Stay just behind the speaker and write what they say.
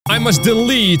I must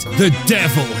delete the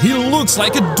devil. He looks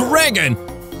like a dragon.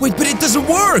 Wait, but it doesn't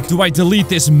work. Do I delete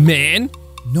this man?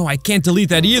 No, I can't delete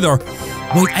that either.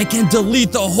 Wait, I can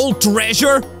delete the whole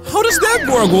treasure? How does that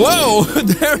work? Whoa,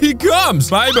 there he comes.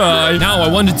 Bye-bye. Now, I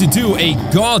wanted to do a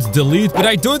god delete, but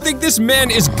I don't think this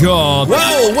man is god.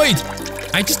 Whoa, wait.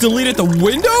 I just deleted the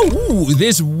window? Ooh,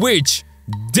 this witch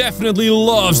definitely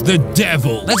loves the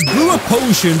devil. Let's brew a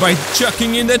potion by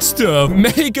chucking in that stuff.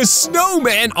 Make a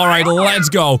snowman. All right, let's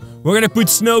go. We're gonna put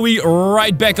Snowy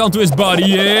right back onto his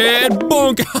body and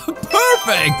bonk.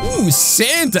 Perfect. Ooh,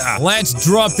 Santa. Let's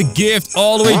drop the gift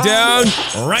all the way down,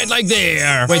 right like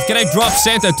there. Wait, can I drop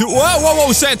Santa too? Whoa, whoa,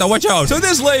 whoa, Santa, watch out. So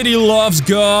this lady loves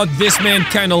God. This man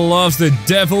kind of loves the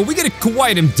devil. We gotta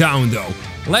quiet him down though.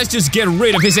 Let's just get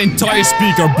rid of his entire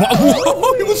speaker box.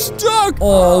 Whoa, he was stuck.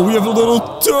 Oh, we have a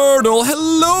little turtle.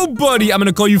 Hello, buddy. I'm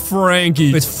gonna call you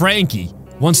Frankie. But Frankie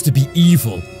wants to be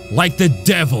evil, like the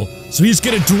devil. So he's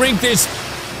gonna drink this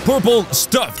purple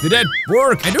stuff. Did that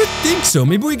work? I don't think so.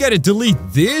 Maybe we gotta delete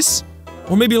this?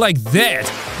 Or maybe like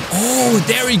that. Oh,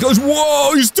 there he goes.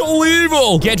 Whoa, he's totally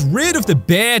evil. Get rid of the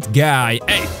bad guy.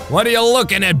 Hey, what are you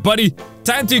looking at, buddy?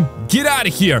 Time to get out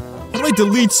of here. How do I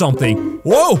delete something?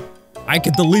 Whoa. I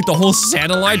can delete the whole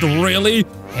satellite, really?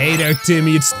 Hey there,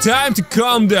 Timmy, it's time to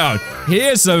calm down.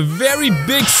 Here's a very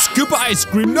big scoop of ice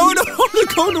cream. No, no, I'm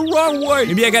going the wrong way.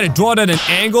 Maybe I gotta draw it at an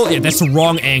angle? Yeah, that's the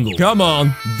wrong angle. Come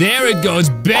on. There it goes.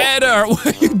 Better.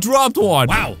 You dropped one.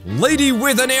 Wow, lady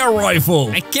with an air rifle.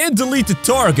 I can't delete the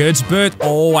targets, but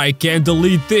oh, I can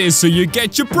delete this, so you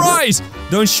get your prize.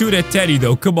 Don't shoot at Teddy,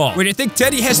 though. Come on. Wait, I think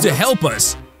Teddy has to help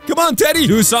us. Come on, Teddy!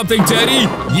 Do something, Teddy!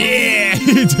 Yeah,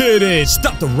 he did it!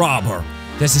 Stop the robber!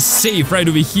 There's a safe right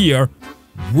over here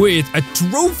with a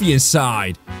trophy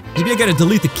inside. Maybe I gotta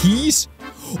delete the keys?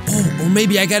 Oh, or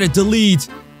maybe I gotta delete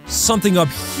something up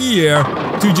here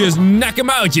to just knock him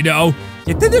out, you know?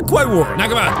 It didn't quite work. Knock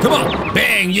him out. Come on.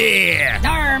 Bang, yeah!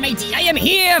 Dar, matey, I am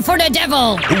here for the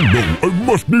devil! Oh no, I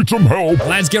must need some help.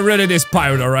 Let's get rid of this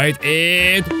pirate, alright?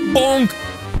 And bonk!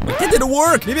 Wait, that didn't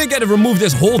work. Maybe I gotta remove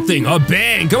this whole thing. Oh,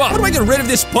 bang. Come on. How do I get rid of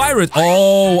this pirate?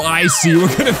 Oh, I see.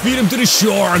 We're gonna feed him to the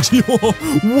sharks.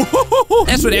 Whoa.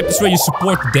 That's what happens when you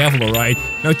support the devil, alright?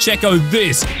 Now check out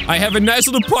this. I have a nice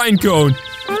little pine cone.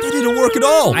 But that didn't work at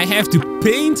all. I have to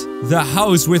paint the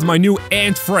house with my new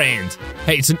ant friend.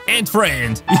 Hey, it's an ant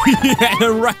friend. Yeah,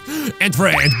 right. Ant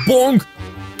friend. Bonk.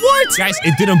 What? Guys,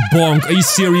 it didn't bonk. Are you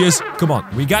serious? Come on,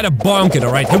 we gotta bonk it,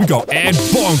 alright? Here we go. And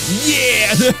bonk.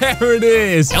 Yeah, there it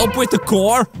is. Help with the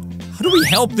core? How do we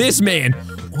help this man?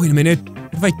 Wait a minute.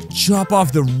 If I chop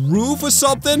off the roof or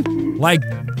something? Like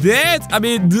that? I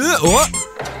mean, oh,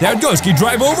 there it goes. Can you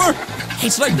drive over?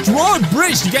 It's like draw a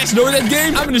bridge. You guys know that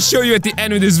game? I'm gonna show you at the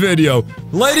end of this video.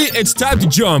 Lady, it's time to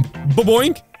jump.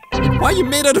 Boink. Why are you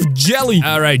made out of jelly?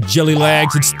 Alright, jelly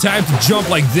legs, it's time to jump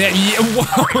like that. Yeah,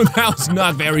 wow, that was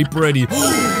not very pretty.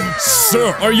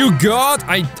 Sir, are you God?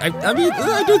 I mean,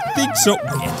 I don't think so.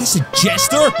 Wait, is this a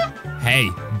jester? Hey,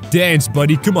 dance,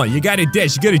 buddy. Come on, you gotta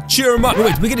dance. You gotta cheer him up.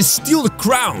 Wait, we're gonna steal the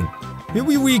crown.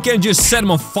 Maybe we can just set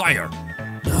him on fire.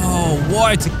 Oh,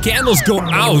 what? The candles go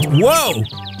out. Whoa.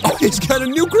 Oh, he's got a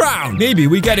new crown. Maybe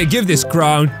we gotta give this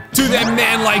crown to that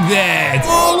man like that.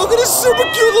 Oh, look at this super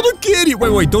cute little kitty.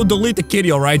 Wait, don't delete the kitty,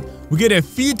 all right? We're gonna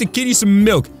feed the kitty some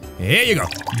milk. Here you go.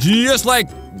 Just like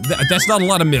that's not a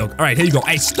lot of milk. All right, here you go.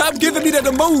 Hey, stop giving me that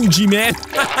emoji, man.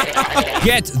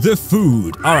 Get the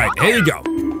food. All right, here you go.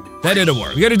 That didn't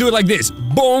work. We gotta do it like this.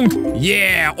 Bonk.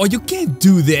 Yeah. Oh, you can't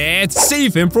do that.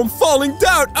 Save him from falling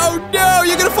down. Oh, no.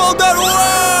 You're gonna fall down.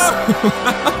 Whoa.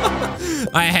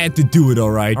 I had to do it, all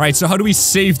right. All right, so how do we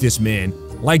save this man?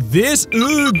 Like this?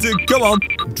 Come on.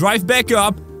 Drive back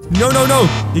up. No.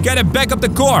 You gotta back up the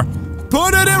car.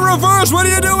 Put it in reverse. What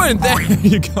are you doing? There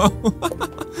you go.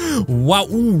 Wow.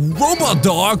 Ooh, robot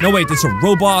dog. No, wait. It's a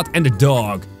robot and a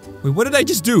dog. Wait, what did I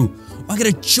just do? I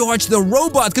gotta charge the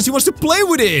robot because he wants to play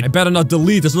with it. I better not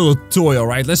delete this little toy, all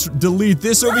right? Let's delete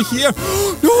this over here.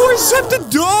 No, I set the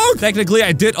dog. Technically,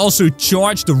 I did also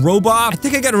charge the robot. I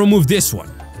think I gotta remove this one.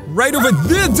 Right over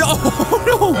there. Oh,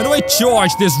 no. How do I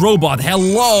charge this robot?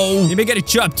 Hello. Maybe I gotta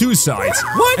chop two sides.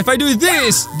 What? If I do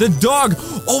this, the dog...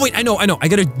 Oh, wait, I know. I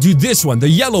gotta do this one, the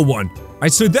yellow one. All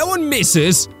right, so that one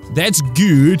misses. That's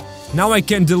good. Now I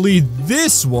can delete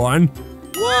this one.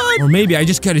 What? Or maybe I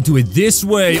just gotta do it this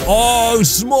way. Oh,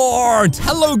 smart.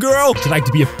 Hello, girl. Would you like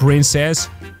to be a princess?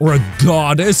 Or a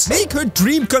goddess? Make her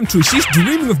dream come true. She's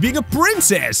dreaming of being a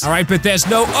princess. All right, but there's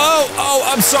no... Oh,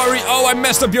 I'm sorry. Oh, I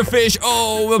messed up your fish.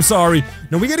 Oh, I'm sorry.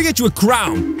 No, we gotta get you a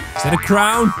crown. Is that a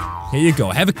crown? Here you go.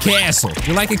 Have a castle.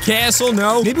 You like a castle?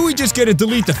 No? Maybe we just gotta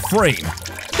delete the frame.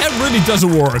 That really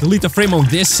doesn't work. Delete the frame on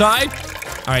this side.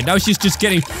 Alright, now she's just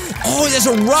getting... Oh, there's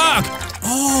a rock!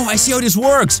 Oh, I see how this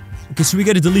works. Okay, so we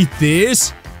gotta delete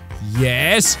this.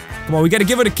 Yes. Come on, we gotta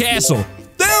give her the castle.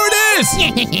 There it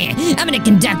is! I'm gonna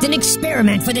conduct an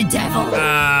experiment for the devil.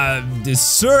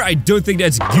 Sir, I don't think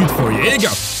that's good for you. Here you go.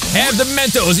 Have the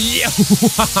Mentos.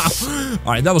 Yeah.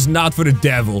 Alright, that was not for the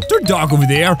devil. Is there a dog over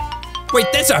there? Wait,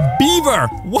 that's a beaver.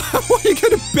 What? You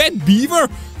got a pet beaver?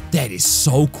 That is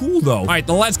so cool, though. Alright,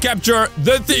 now let's capture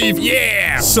the thief.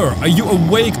 Yeah! Sir, are you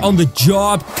awake on the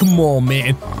job? Come on,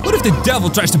 man. What if the devil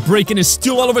tries to break in and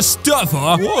steal all of our stuff,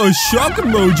 huh? Whoa, shock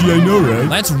emoji, I know, right?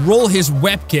 Let's roll his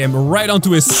webcam right onto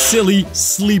his silly,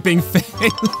 sleeping face.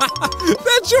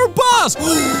 That's your boss!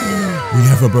 We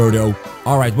have a birdo.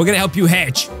 Alright, we're gonna help you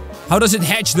hatch. How does it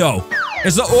hatch, though?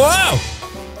 It's not- Wow!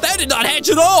 That did not hatch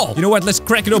at all! You know what? Let's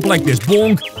crack it open like this.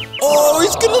 Bonk. Oh,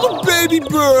 he's got a little baby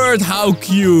bird. How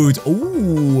cute.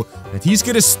 Ooh. And he's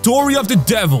got a story of the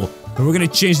devil. And we're gonna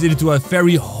change it into a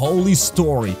very holy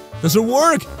story. Does it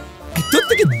work? I don't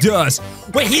think it does.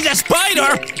 Wait, he's a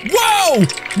spider! Whoa!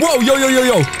 Whoa,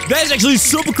 yo. That's actually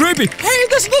super creepy. Hey,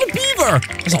 there's a little beaver.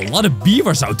 There's a lot of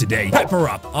beavers out today. Pep her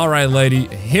up. Alright, lady.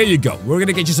 Here you go. We're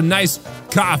gonna get you some nice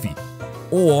coffee.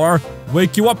 Or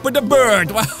wake you up with a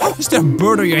bird. How is there a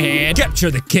bird on your head?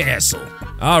 Capture the castle.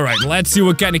 Alright, let's see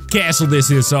what kind of castle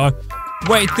this is, huh?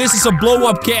 Wait, this is a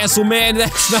blow-up castle, man.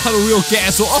 That's not a real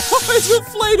castle. Oh, it's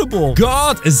inflatable.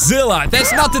 Godzilla.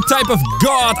 That's not the type of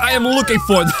god I am looking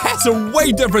for. That's a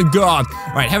way different god.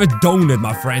 Alright, have a donut,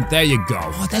 my friend. There you go.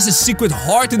 Oh, there's a secret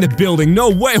heart in the building. No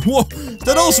way. Whoa. Is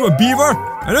that also a beaver?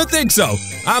 I don't think so.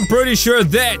 I'm pretty sure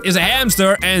that is a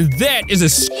hamster and that is a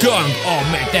skunk. Oh,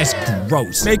 man, that's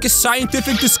gross. Make a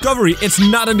scientific discovery. It's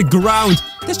not on the ground.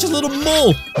 That's just a little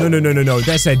mole. No.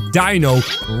 That's a dino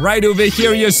right over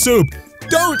here in your soup.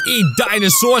 Don't eat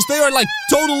dinosaurs. They are like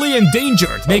totally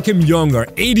endangered. Make him younger.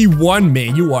 81,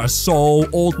 man. You are so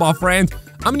old, my friend.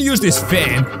 I'm gonna use this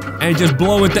fan and just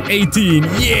blow it to 18.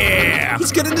 Yeah!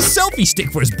 He's getting a selfie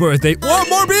stick for his birthday. Oh,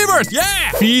 more beavers!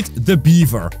 Yeah! Feed the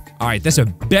beaver. Alright, there's a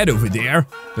bed over there.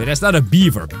 But that's not a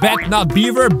beaver. Bed, not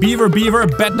beaver. Beaver,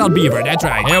 bed, not beaver. That's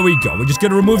right. There we go. We're just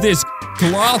gonna remove this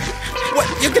cloth.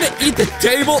 What? You're gonna eat the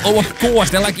table? Oh, of course.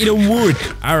 They're like eating wood.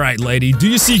 Alright, lady. Do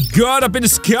you see God up in the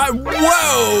sky?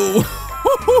 Whoa!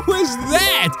 Who is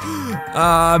that?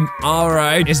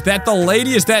 Alright. Is that the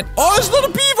lady? Is that... Oh, it's not a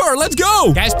beaver! Let's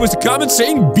go! Guys, post a comment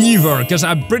saying beaver, because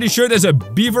I'm pretty sure there's a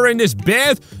beaver in this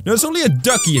bed. No, it's only a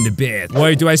ducky in the bed.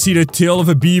 Wait, do I see the tail of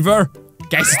a beaver?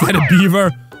 Guys, is that a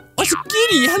beaver? Oh, it's a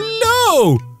kitty!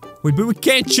 Hello! Wait, but we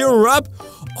can't cheer her up?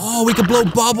 Oh, we can blow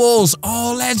bubbles.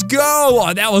 Oh, let's go!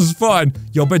 Oh, that was fun.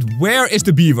 Yo, but where is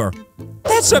the beaver?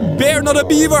 That's a bear, not a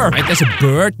beaver. Right, that's a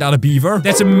bird, not a beaver.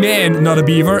 That's a man, not a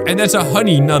beaver. And that's a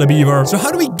honey, not a beaver. So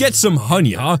how do we get some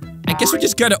honey, huh? I guess we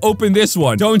just gotta open this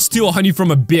one. Don't steal honey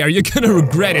from a bear. You're gonna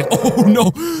regret it. Oh,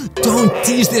 no. Don't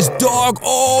tease this dog.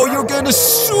 Oh, you're gonna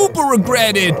super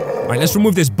regret it. All right, let's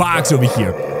remove this box over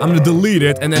here. I'm gonna delete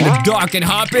it, and then the dog can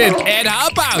hop in and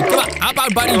hop out. Come on, hop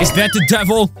out, buddy. Is that the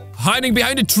devil hiding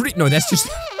behind a tree? No, that's just...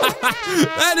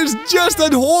 that is just a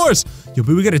horse. Yo,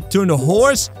 but we gotta turn the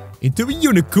horse into a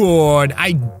unicorn.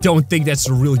 I don't think that's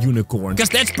a real unicorn. Because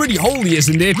that's pretty holy,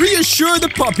 isn't it? Reassure the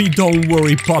puppy. Don't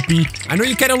worry, puppy. I know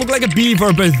you kind of look like a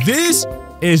beaver, but this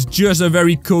is just a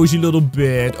very cozy little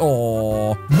bit.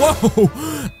 Aww.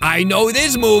 Whoa. I know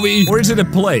this movie. Or is it a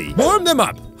play? Warm them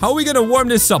up. How are we gonna warm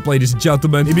this up, ladies and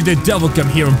gentlemen? Maybe the devil come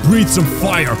here and breathe some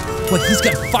fire. What, he's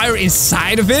got fire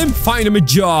inside of him? Find him a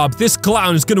job. This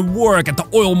clown is gonna work at the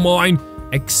oil mine.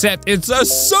 Except it's a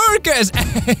circus!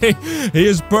 He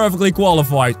is perfectly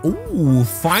qualified. Ooh,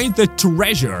 find the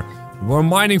treasure. We're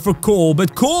mining for coal,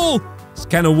 but coal is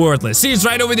kind of worthless. See, it's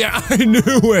right over there. I knew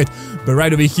it. But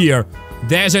right over here,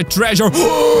 there's a treasure.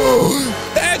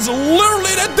 That's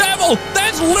literally the devil!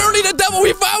 That's literally the devil!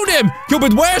 We found him! Yo,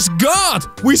 but where's God?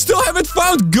 We still haven't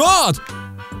found God!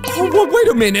 Oh, wait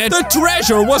a minute. The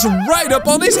treasure was right up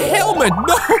on his helmet.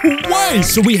 No way.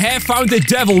 So we have found the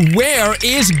devil. Where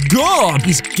is God?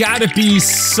 He's gotta be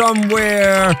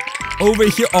somewhere over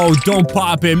here. Oh, don't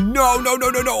pop him. No.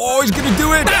 Oh, he's gonna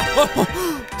do it.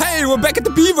 Hey, we're back at the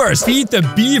beavers. Feed the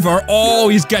beaver. Oh,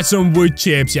 he's got some wood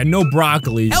chips. Yeah, no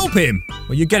broccoli. Help him.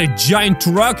 Well, you got a giant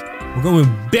truck. We're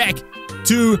going back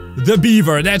to the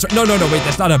beaver. That's no, wait,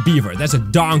 that's not a beaver. That's a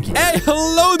donkey. Hey,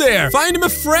 hello there. Find him a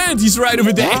friend. He's right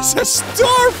over there. It's a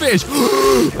starfish.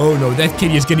 Oh no, that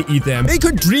kitty is gonna eat them. Make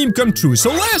her dream come true.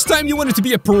 So last time you wanted to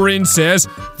be a princess.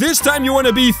 This time you want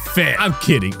to be fat. I'm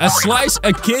kidding. A slice,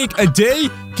 a cake, a day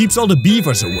keeps all the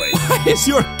beavers away. Why is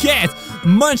your cat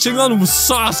munching on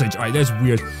sausage? Alright, that's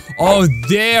weird. Oh,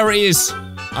 there is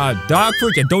dog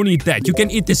food. Yeah, don't eat that. You can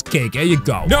eat this cake. There you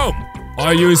go. No.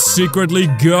 Are you secretly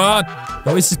God?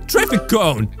 Oh, it's a traffic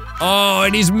cone. Oh,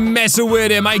 and he's messing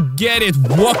with him. I get it.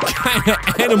 What kind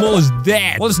of animal is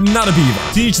that? Well, it's not a beaver.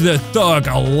 Teach the thug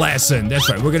a lesson. That's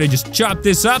right. We're gonna just chop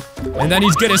this up, and then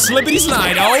he's gonna slippity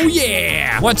slide. Oh,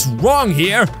 yeah. What's wrong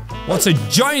here? Well, it's a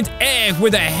giant egg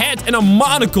with a head and a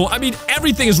monocle. I mean,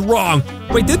 everything is wrong.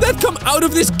 Wait, did that come out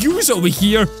of this goose over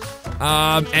here?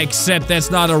 Except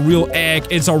that's not a real egg.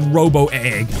 It's a robo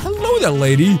egg. Hello there,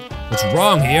 lady. What's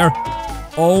wrong here?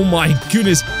 Oh my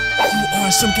goodness. You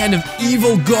are some kind of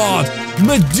evil god.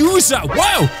 Medusa.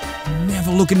 Wow.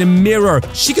 Never look in the mirror.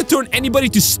 She could turn anybody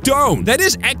to stone. That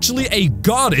is actually a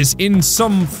goddess in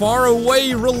some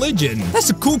faraway religion. That's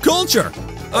a cool culture.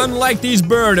 Unlike these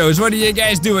birdos. What are you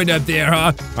guys doing up there,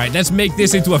 huh? Alright, let's make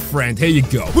this into a friend. Here you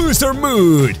go. Boost her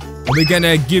mood. Are we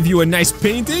gonna give you a nice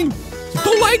painting? You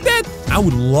don't like that? I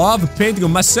would love a painting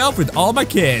of myself with all my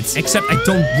cats. Except I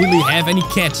don't really have any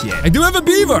cats yet. I do have a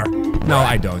beaver. No,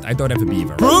 I don't. I don't have a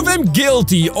beaver. Prove him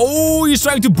guilty. Oh, he's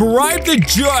trying to bribe the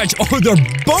judge. Oh, they're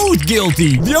both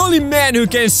guilty. The only man who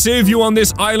can save you on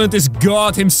this island is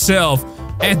God himself.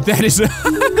 And that is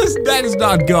that is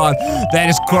not God. That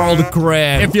is Carl the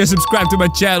Crab. If you subscribe to my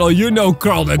channel, you know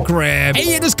Carl the Crab.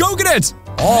 Hey, it is coconut.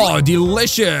 Oh,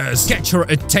 delicious. Catch her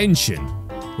attention.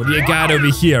 What do you got over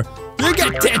here? You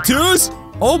got tattoos?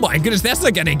 Oh my goodness, that's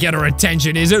not gonna get her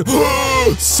attention, is it?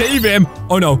 Save him.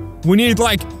 Oh no, we need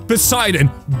like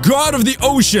Poseidon, god of the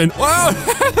ocean. Wow,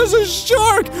 there's a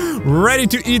shark ready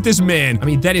to eat this man. I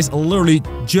mean, that is literally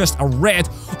just a rat.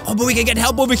 Oh, but we can get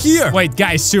help over here. Wait,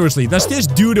 guys, seriously, does this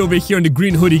dude over here in the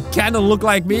green hoodie kind of look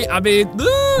like me? I mean,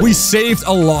 we saved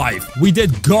a life. We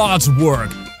did God's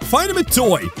work. Find him a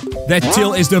toy. That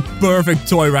tail is the perfect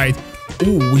toy, right?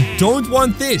 Ooh, we don't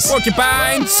want this.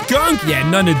 Porcupine, skunk, yeah,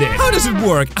 none of this. How does it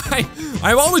work?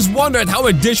 I've always wondered how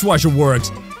a dishwasher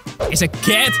works. Is a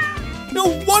cat?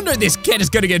 No wonder this cat is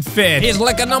gonna get fed. He's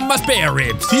licking on my spare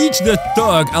ribs. Teach the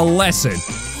thug a lesson.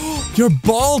 You're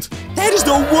bald? That is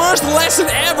the worst lesson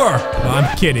ever. No,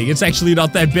 I'm kidding. It's actually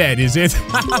not that bad, is it?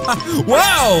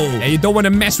 Wow! Hey, you don't want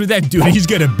to mess with that dude. He's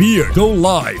got a beard. Go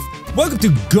live. Welcome to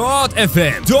God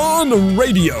FM. Dawn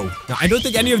Radio. Now, I don't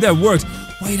think any of that works.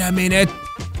 Wait a minute.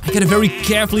 I gotta very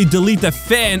carefully delete the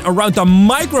fan around the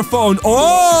microphone.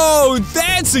 Oh,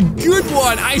 that's a good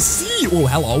one. I see. Oh,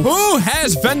 hello. Who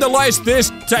has vandalized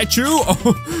this tattoo?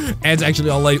 Oh, it's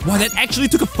actually all late. Wow, that actually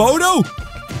took a photo?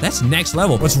 That's next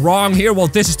level. What's wrong here? Well,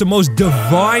 this is the most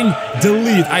divine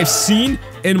delete I've seen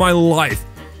in my life.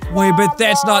 Wait, but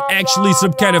that's not actually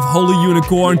some kind of holy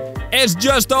unicorn. It's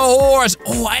just a horse.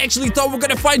 Oh, I actually thought we were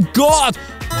gonna find God.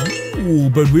 Ooh,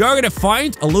 but we are gonna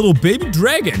find a little baby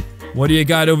dragon. What do you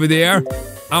got over there?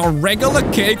 A regular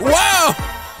cake. Whoa!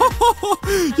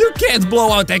 You can't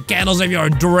blow out the candles if you're a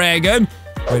dragon.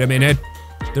 Wait a minute.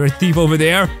 Is there a thief over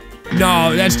there?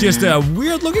 No, that's just a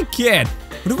weird-looking cat.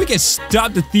 What if we can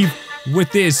stop the thief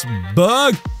with this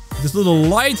bug? This little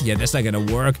light? Yeah, that's not gonna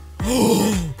work.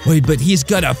 Wait, but he's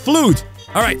got a flute.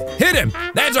 All right, hit him.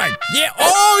 That's right. Yeah.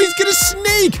 Oh, he's gonna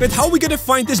sneak. But how are we gonna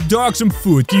find this dog some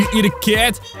food? Can you eat a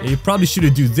cat? Yeah, you probably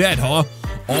shouldn't do that, huh?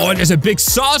 Oh, and there's a big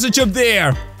sausage up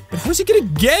there. But how's he gonna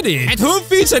get it? And who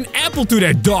feeds an apple to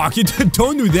that dog? You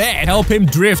don't do that. Help him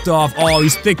drift off. Oh,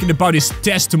 he's thinking about his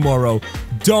test tomorrow.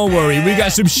 Don't worry, we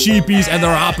got some sheepies and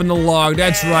they're hopping along.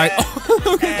 That's right. Oh,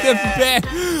 look at the bed.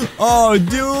 Oh,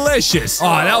 delicious. Oh,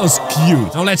 that was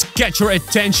cute. Now let's catch her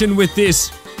attention with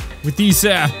this. With these,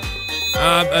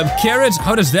 carrots.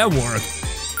 How does that work?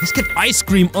 He's got ice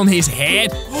cream on his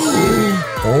head.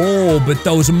 Oh, but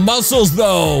those muscles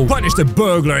though. Punish the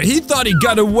burglar. He thought he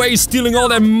got away stealing all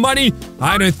that money.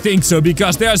 I don't think so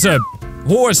because there's a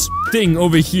horse thing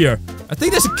over here. I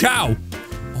think there's a cow.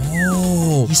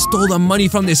 Oh, he stole the money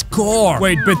from this car.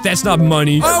 Wait, but that's not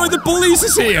money. Oh, the police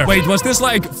is here. Wait, was this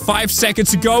like 5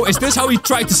 seconds ago? Is this how he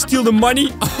tried to steal the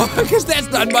money? Oh, because that's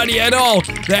not money at all.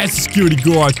 That's a security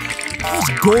guard. There's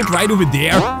gold right over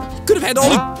there. Could have had all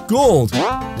the gold.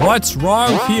 What's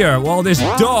wrong here? Well, this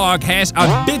dog has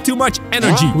a bit too much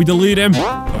energy. We delete him?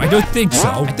 No, I don't think so.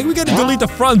 I think we gotta delete the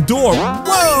front door.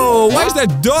 Whoa! Why is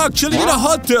that dog chilling in a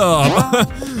hot tub?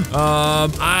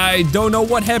 I don't know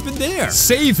what happened there.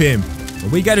 Save him.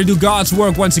 We gotta do God's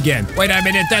work once again. Wait a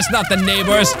minute, that's not the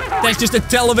neighbors. That's just a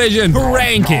television.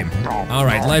 Prank him. All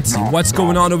right, let's see. What's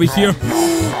going on over here?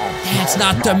 That's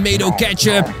not tomato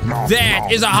ketchup. That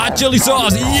is a hot chili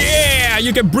sauce. Yeah,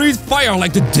 you can breathe fire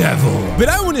like the devil. But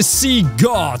I want to see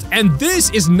God, and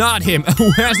this is not him.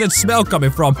 Where's that smell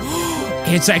coming from?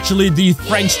 It's actually the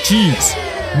French cheese,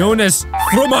 known as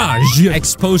fromage.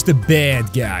 Expose the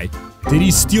bad guy. Did he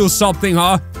steal something,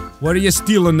 huh? What are you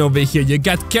stealing over here? You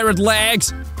got carrot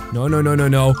legs? No, no, no, no,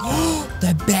 no.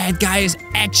 The bad guy is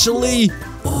actually...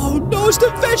 Oh, no, it's the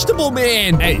vegetable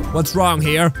man. Hey, what's wrong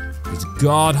here? Is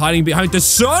God hiding behind the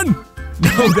sun?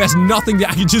 No, there's nothing there.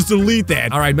 I can just delete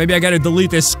that. All right, maybe I gotta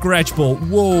delete this scratch pole.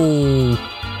 Whoa.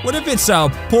 What if it's a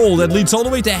pole that leads all the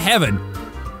way to heaven?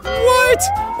 What?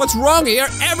 What's wrong here?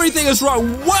 Everything is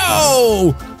wrong.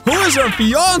 Whoa! Who is her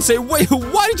fiance? Wait,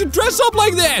 why did you dress up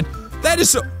like that? That is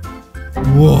so...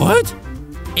 What?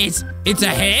 It's a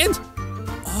hand?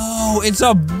 Oh, it's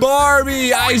a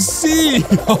Barbie. I see.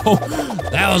 Oh,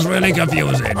 that was really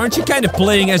confusing. Aren't you kind of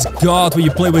playing as God when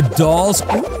you play with dolls?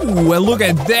 Ooh, well, look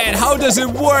at that. How does it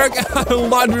work? A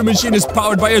laundry machine is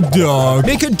powered by a dog.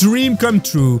 Make a dream come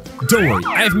true. Don't worry,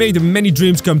 I've made many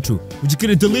dreams come true. We're just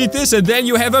gonna delete this and then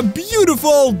you have a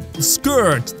beautiful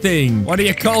skirt thing. What do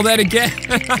you call that again?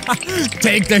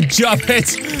 Take the job.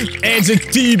 It's a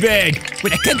tea bag.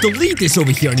 Wait, I can't delete this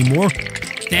over here anymore.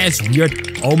 That's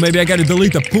weird. Oh, maybe I gotta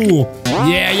delete the pool.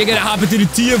 Yeah, you're gonna hop into the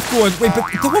tea, of course. Wait, but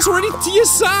there was already tea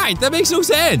aside. That makes no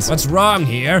sense. What's wrong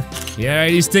here? Yeah,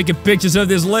 he's taking pictures of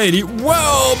this lady.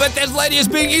 Whoa, but this lady is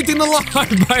being eaten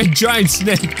alive by a giant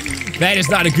snake. That is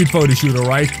not a good photo shoot,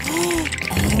 alright? Oh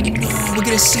no, we're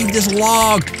gonna save this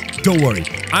log. Don't worry,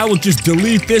 I will just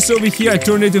delete this over here and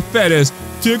turn it into feathers.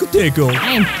 Tickle, tickle.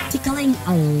 I am tickling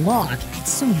a log.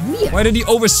 That's so weird. Why did he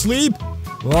oversleep?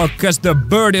 Well, cause the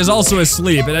bird is also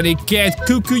asleep and then he can't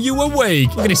cuckoo you awake.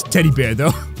 Look at this teddy bear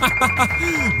though.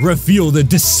 Reveal the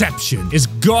deception. Is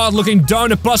God looking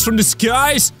down at us from the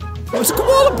skies? Oh, it's a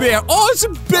koala bear. Oh, it's a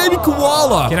baby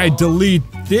koala. Can I delete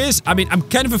this? I mean, I'm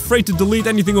kind of afraid to delete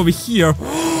anything over here.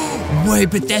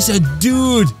 Wait, but there's a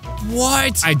dude.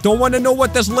 What? I don't want to know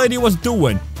what this lady was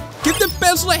doing. Give the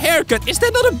pencil a haircut. Is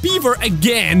that not a beaver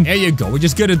again? There you go. We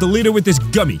just gotta delete it with this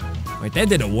gummy. Wait, that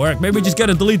didn't work. Maybe we just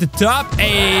gotta delete the top.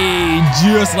 Hey,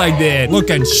 just like that.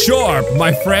 Looking sharp,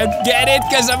 my friend. Get it?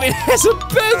 Because, I mean, it's a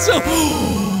pencil.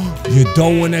 You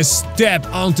don't want to step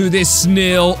onto this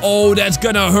snail. Oh, that's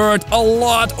gonna hurt a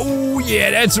lot. Oh,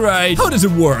 yeah, that's right. How does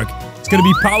it work? It's gonna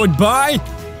be powered by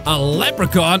a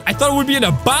leprechaun. I thought it would be in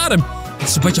the bottom.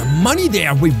 There's a bunch of money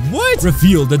there. Wait, what?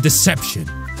 Reveal the deception.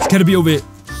 It's gonna be over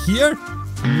here?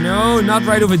 No, not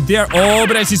right over there. Oh,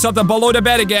 but I see something below the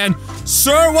bed again.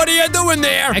 Sir, what are you doing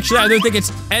there? Actually, I don't think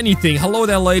it's anything. Hello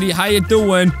there, lady. How you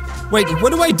doing? Wait,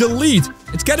 what do I delete?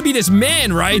 It's gotta be this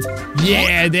man, right?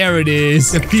 Yeah, there it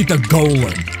is. Defeat the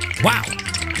golem. Wow.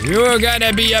 You're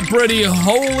gonna be a pretty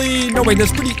holy... No, wait,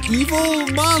 that's pretty evil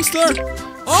monster?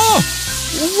 Oh!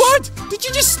 What? Did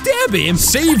you just stab him?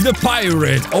 Save the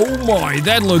pirate. Oh my,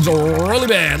 that looks really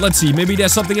bad. Let's see, maybe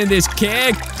there's something in this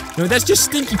keg. No, that's just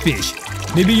stinky fish.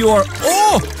 Maybe you are...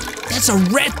 Oh! That's a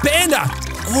red panda!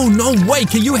 Oh, no way.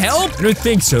 Can you help? I don't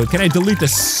think so. Can I delete the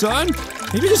sun?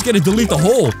 Maybe just gonna delete the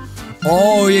hole.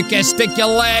 Oh, you can stick your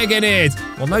leg in it.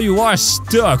 Well, now you are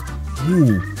stuck.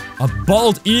 Ooh, a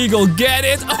bald eagle. Get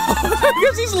it? Oh,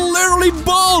 because he's literally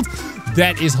bald.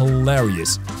 That is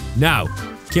hilarious. Now,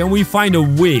 can we find a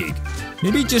wig?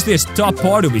 Maybe just this top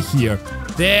part over here.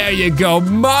 There you go.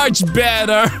 Much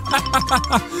better.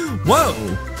 Whoa.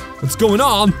 What's going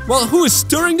on? Well, who is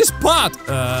stirring this pot?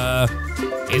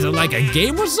 Is it like a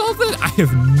game or something? I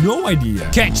have no idea.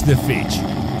 Catch the fish.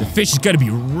 The fish is gotta be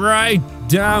right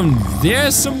down there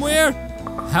somewhere.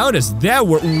 How does that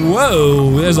work?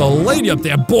 Whoa, there's a lady up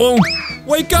there. Boom.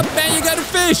 Wake up, man, you got a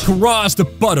fish. Cross the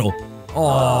puddle.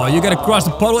 Oh, you gotta cross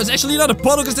the puddle. It's actually not a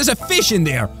puddle because there's a fish in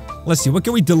there. Let's see, what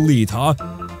can we delete, huh?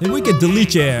 Maybe we could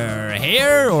delete your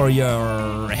hair or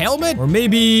your helmet. Or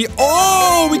maybe,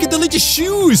 oh, we could delete your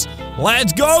shoes.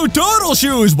 Let's go, turtle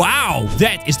shoes. Wow,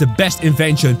 that is the best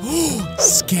invention.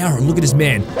 Scare her, look at this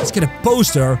man. Let's get a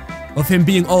poster of him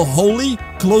being all holy,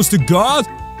 close to God.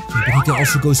 But he can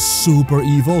also go super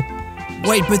evil.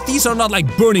 Wait, but these are not like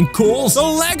burning coals. The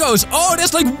Legos, oh,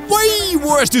 that's like way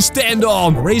worse to stand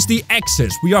on. Erase the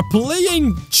X's. We are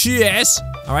playing chess.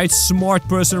 All right, smart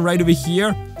person right over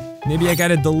here. Maybe I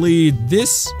gotta delete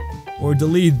this, or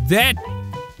delete that,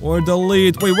 or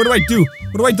delete... Wait, what do I do?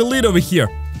 What do I delete over here?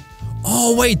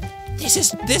 Oh, wait, this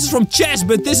is from chess,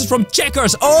 but this is from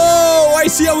checkers. Oh, I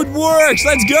see how it works.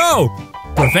 Let's go.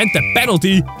 Prevent the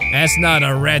penalty. That's not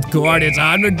a red card, it's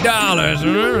 $100.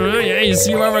 Yeah, you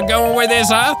see where we're going with this,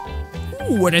 huh?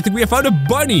 Ooh, and I think we have found a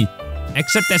bunny.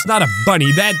 Except that's not a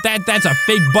bunny. That's a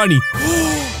fake bunny.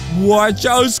 Watch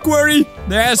out, Squirry.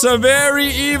 There's a very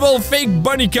evil fake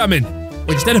bunny coming.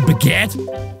 Wait, is that a baguette?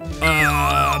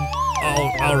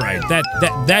 all right.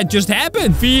 That just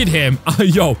happened. Feed him.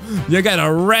 Yo, you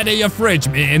gotta ready your fridge,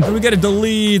 man. We gotta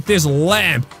delete this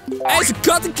lamp. As a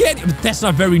cotton candy. That's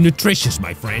not very nutritious,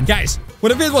 my friend. Guys,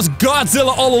 what if it was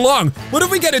Godzilla all along? What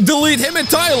if we gotta delete him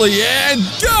entirely and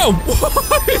go?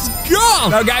 He's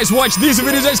gone. Now, guys, watch these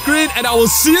videos on screen, and I will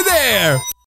see you there.